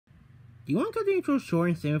Do you want to cut the intro short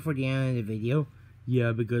and save it for the end of the video?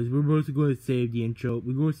 Yeah, because we're mostly going to save the intro.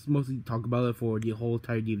 We're going to mostly talk about it for the whole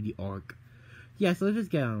entirety of the arc. Yeah, so let's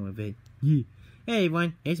just get on with it. Yeah. Hey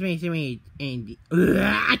everyone, it's me, and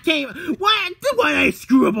I can't. What? Why did I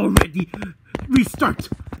screw up already? Restart.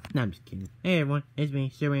 No, I'm just kidding. Hey everyone, it's me,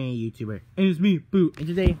 Serene YouTuber, and it's me, Boo. And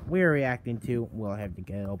today we're reacting to. Well, I have to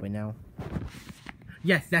get it open now.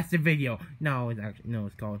 Yes, that's the video. No, it's actually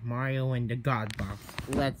it's called Mario and the God Box.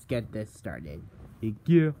 Let's get this started. Thank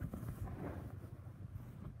you.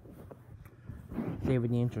 Save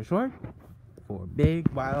the intro short for a big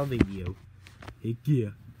wild video. Heck yeah.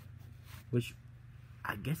 Which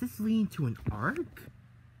I guess it's leading to an arc?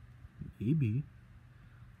 Maybe.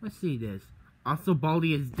 Let's see this. Also,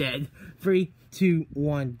 Baldi is dead. 3, 2,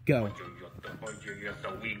 1, go.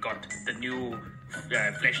 So we got the new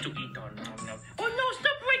flesh to eat on. Oh no,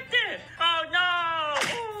 stop right there! Oh no!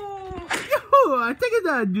 Yo, I think it's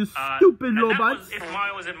that, you stupid robots. If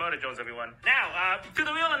Mario was in Murder Jones, everyone. Now, to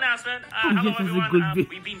the real announcement. Hello, everyone.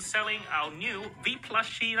 We've been selling our new V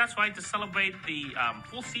plushie. That's right, to celebrate the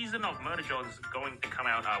full season of Murder Jones going to come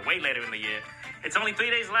out way later in the year. It's only 3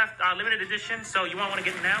 days left, limited edition, so you won't want to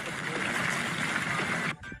get it now.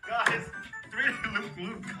 Guys,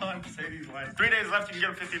 Luke can't say these lines. 3 days left, you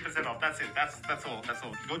can get 50% off. That's it. That's all.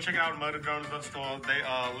 Go check out Murder Drones store. They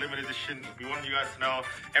are limited edition. We want you guys to know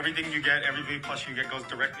everything you get, every V plus you get goes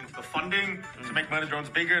directly into the funding to make Murder Drones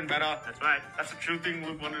bigger and better. That's right. That's a true thing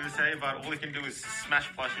Luke wanted to say, but all he can do is smash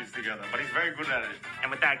plushies together. But he's very good at it.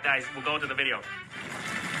 And with that, guys, we'll go to the video.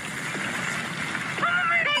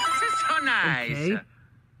 This is so nice.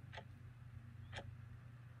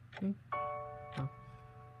 Okay.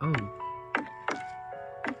 Oh.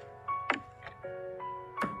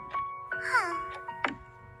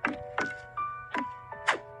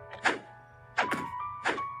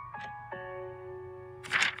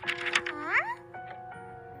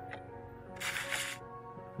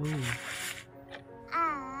 Ooh.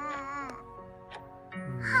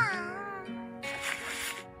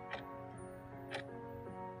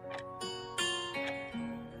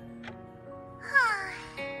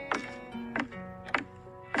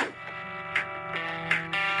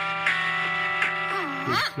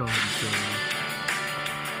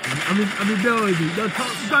 I'm ignoring you. Don't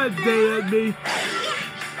talk bad day at me.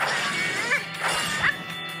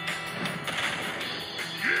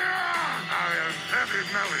 I am heavy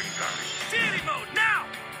melancholy. Deity mode now!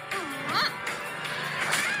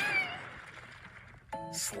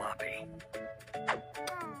 Sloppy.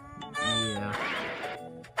 Yeah.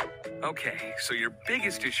 Okay, so your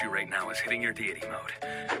biggest issue right now is hitting your deity mode.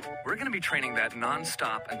 We're gonna be training that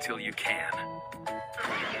non-stop until you can.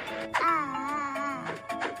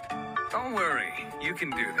 Don't worry, you can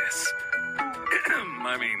do this.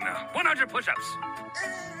 100 push-ups.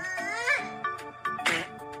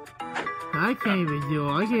 I can't even do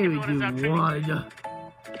one.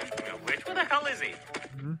 Which? Where the hell is he?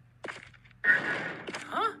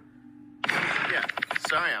 Huh? Yeah,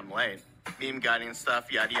 sorry I'm late. Meme guiding and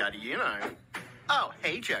stuff, yada yada, you know. Oh,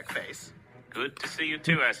 hey, jerkface. Good to see you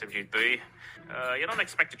too, SMG4. You don't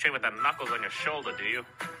expect to train with the knuckles on your shoulder, do you?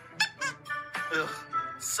 Ugh,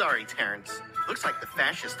 sorry, Terrence. Looks like the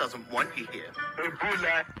fascist doesn't want you here.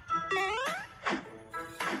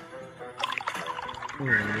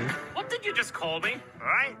 What did you just call me?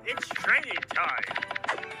 Right, it's training time.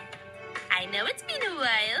 I know it's been a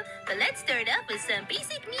while, but let's start off with some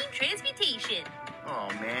basic meme transmutation. Oh,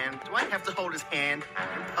 man, do I have to hold his hand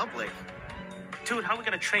in public? Dude, how are we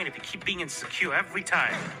gonna train if you keep being insecure every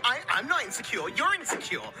time? I'm not insecure, you're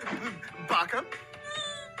insecure. Baka?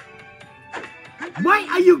 Why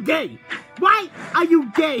are you gay? Why are you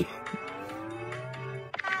gay?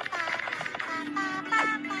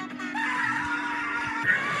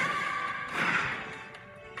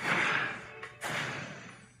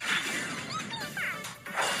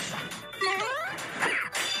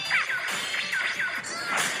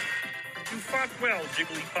 You fought well,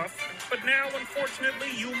 Jigglypuff, but now, unfortunately,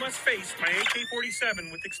 you must face my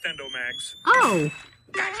AK-47 with extendo mags. Oh.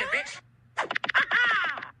 Gotcha, bitch.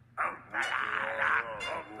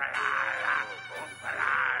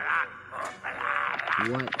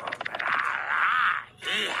 What?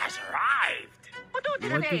 He has arrived. What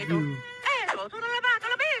did you?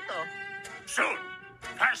 Soon.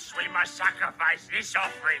 First, we must sacrifice this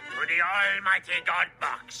offering to the almighty God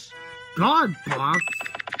Box. God Box?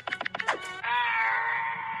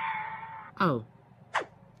 Oh.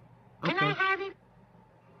 Okay. Can I have it?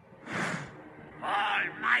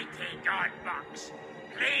 Almighty God Box,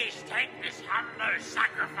 please take this humble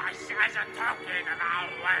sacrifice as a token of our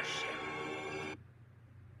worship.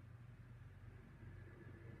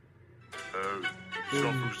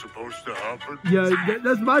 Something's supposed to happen? Yeah,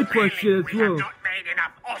 that's my question as We have well. not made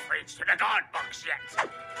enough offerings to the god box yet.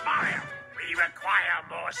 Mario, we require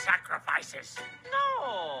more sacrifices.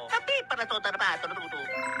 No. Tapi para to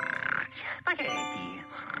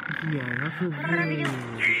Yeah, that's a very...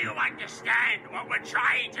 Do you understand what we're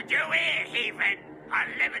trying to do here, Heathen?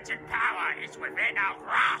 Unlimited power is within our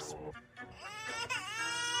grasp.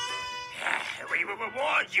 We will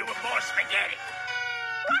reward you with more spaghetti.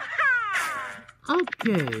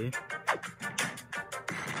 Okay.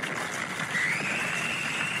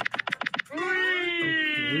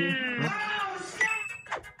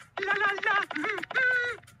 La la la.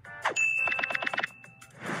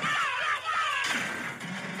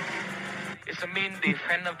 It's a mean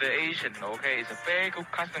defense of the Asian, okay? It's a very good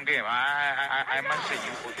custom game. I must say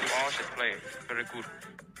you all should play it. Very good.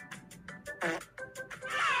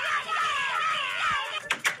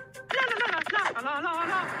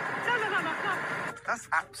 That's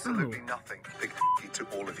absolutely nothing. Big to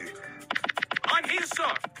all of you. I'm here,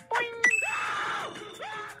 sir.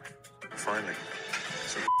 Finally,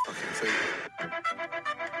 some fucking food.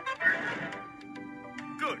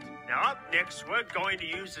 Good. Now up next, we're going to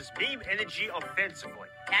use this beam energy offensively.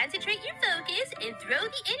 Concentrate your focus and throw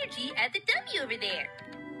the energy at the dummy over there.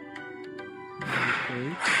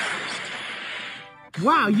 Okay.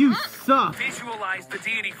 Wow, you suck. Visualize the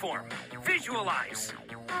deity form. Visualize.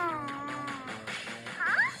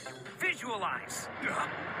 Visualize.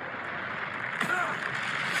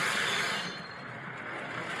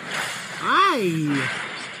 Aye.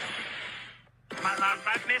 My love,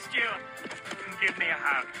 I've missed you. Give me a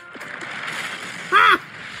hug. Ah!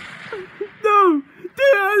 No!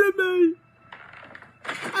 The enemy!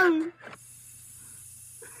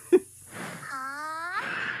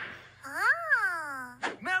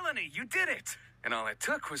 Melanie, you did it! And all it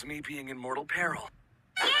took was me being in mortal peril.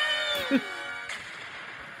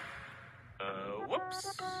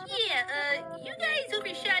 Whoops. Yeah, you guys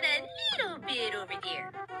overshot a little bit over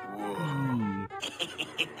there.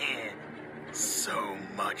 So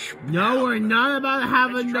much. No, we're not about to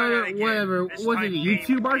have Let's try another, that again. whatever. This Was it a time,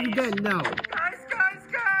 YouTube arc please. again? No.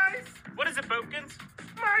 Guys! What is it, Bokins?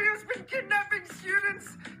 Mario's been kidnapping students!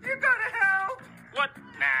 You gotta help! What?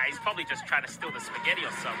 Nah, he's probably just trying to steal the spaghetti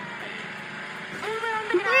or something.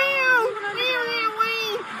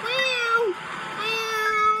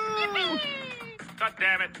 God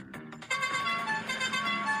damn it.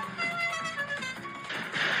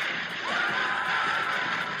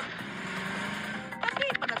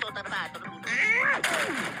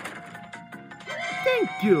 Thank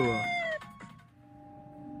you.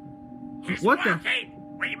 What the? Okay,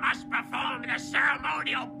 we must perform the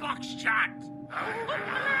ceremonial box chant.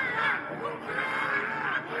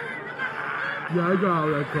 Yeah, I got all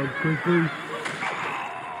that code quickly.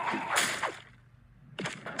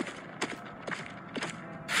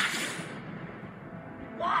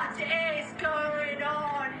 What is going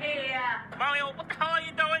on here? Mario, what the hell are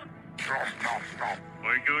you doing? What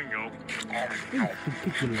are you doing, yo?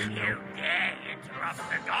 Particularly You now. dare interrupt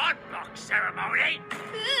the God box ceremony?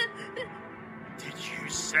 Did you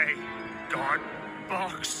say God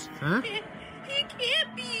box? Huh? It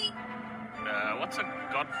can't be. What's a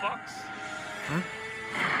God box? Huh?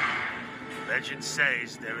 Legend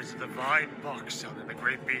says there is a divine box out in the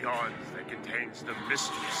great beyond that contains the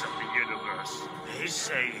mysteries of the universe. They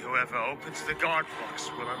say whoever opens the God box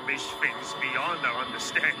will unleash things beyond our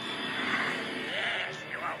understanding. Yes,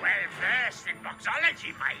 you are well versed in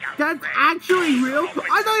boxology, my young That's friend. actually real?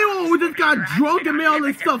 I thought you all just got drunk and made all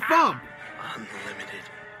this stuff up. Unlimited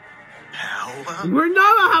power. We're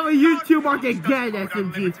not gonna have a YouTube arc again,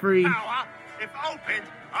 SMG4. Power, if opened,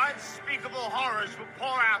 unspeakable horrors will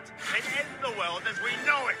pour out and end the world as we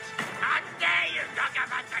know it. How dare you talk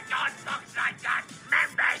about the God box like that?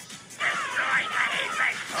 Members, destroy the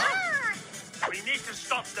heathen! We need to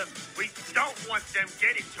stop them. We don't want them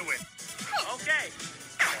getting to it. Okay.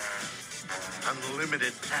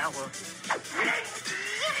 Unlimited power.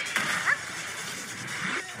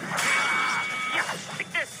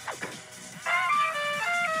 Take this.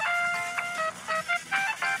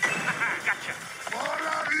 Gotcha.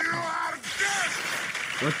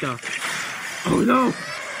 What the? Oh no!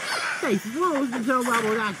 Hey, what was the tell about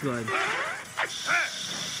that good?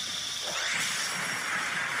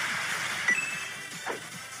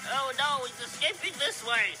 Oh no, he's escaping this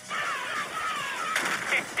way.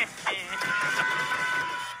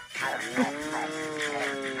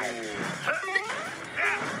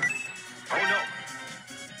 Oh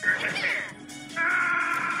no.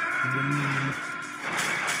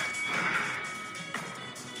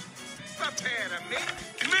 Prepare to meet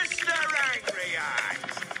Mr. Angry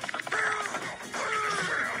Eyes.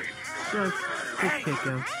 Just kick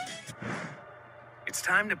him. It's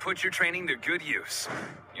time to put your training to good use.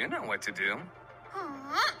 You know what to do.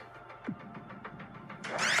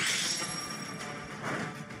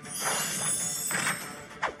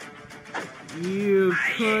 You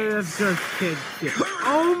could have just kicked it.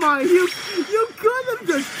 Oh my, you could have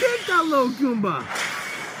just kicked that little Goomba.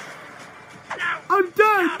 No. I'm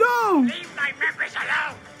dead, no! Leave my members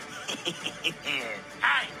alone!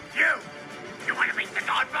 Hey, you! You want to meet the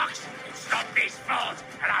God Box? It's not this fault,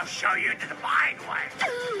 and I'll show you the divine way.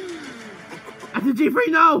 SMG3,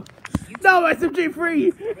 no! No,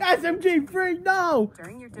 SMG3! SMG3, no!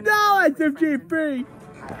 No, SMG3!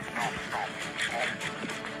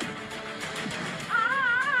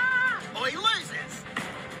 Or he loses.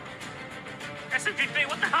 SMG3,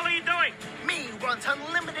 what the hell are you doing? Me wants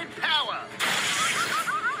unlimited power.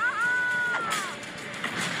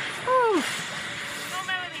 Oh. No,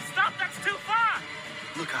 Melanie, stop! That's too far!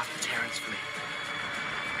 Look after Terrence for me.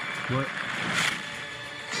 What?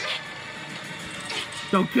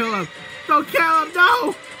 Don't kill him! Don't kill him!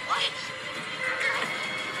 No!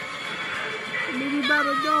 Maybe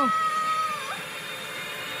better no.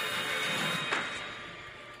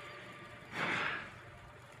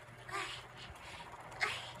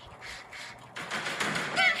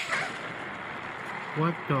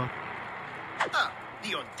 What the? Oh,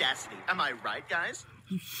 the audacity. Am I right, guys?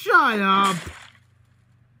 Shut up!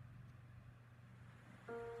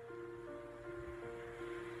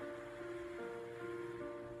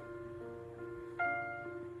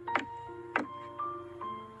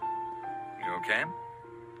 You okay?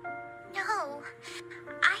 No,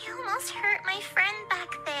 I almost hurt my friend back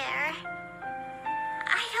there.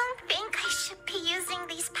 I don't think I should be using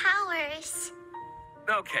these powers.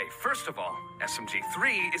 Okay, first of all,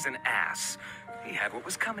 SMG3 is an ass. He had what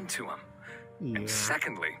was coming to him. Yeah. And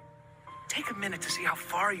secondly, take a minute to see how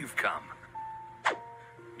far you've come.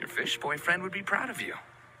 Your fish boyfriend would be proud of you.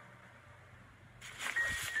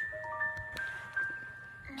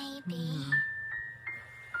 Maybe.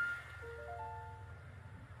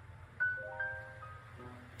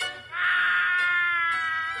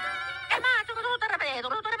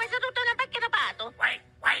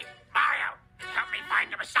 Wait, Mario! Help me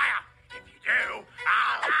find the Messiah! If you do,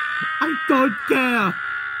 I'll... I don't care!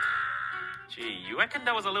 Gee, you reckon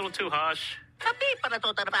that was a little too harsh? No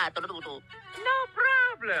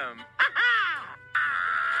problem.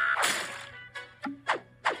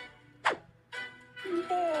 You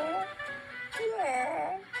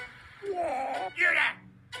there!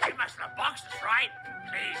 You must have boxes, right?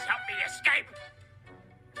 Please help me escape!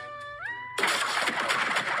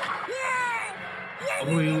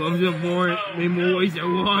 Oh, he loves it more. Way ways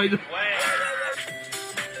than one.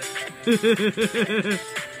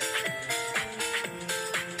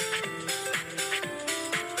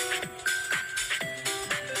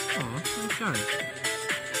 Oh, nice.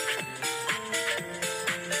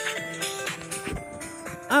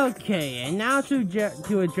 Okay, and now to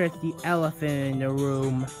address the elephant in the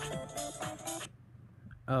room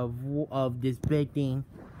of this big thing.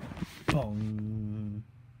 Boom.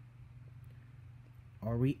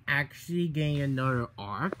 Are we actually getting another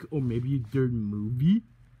arc, or maybe a third movie?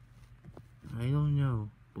 I don't know,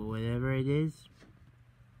 but whatever it is,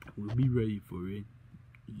 we'll be ready for it.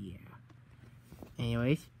 Yeah.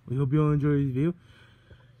 Anyways, we hope you all enjoyed this video.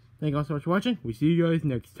 Thank you all so much for watching. We'll see you guys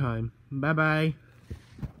next time. Bye bye.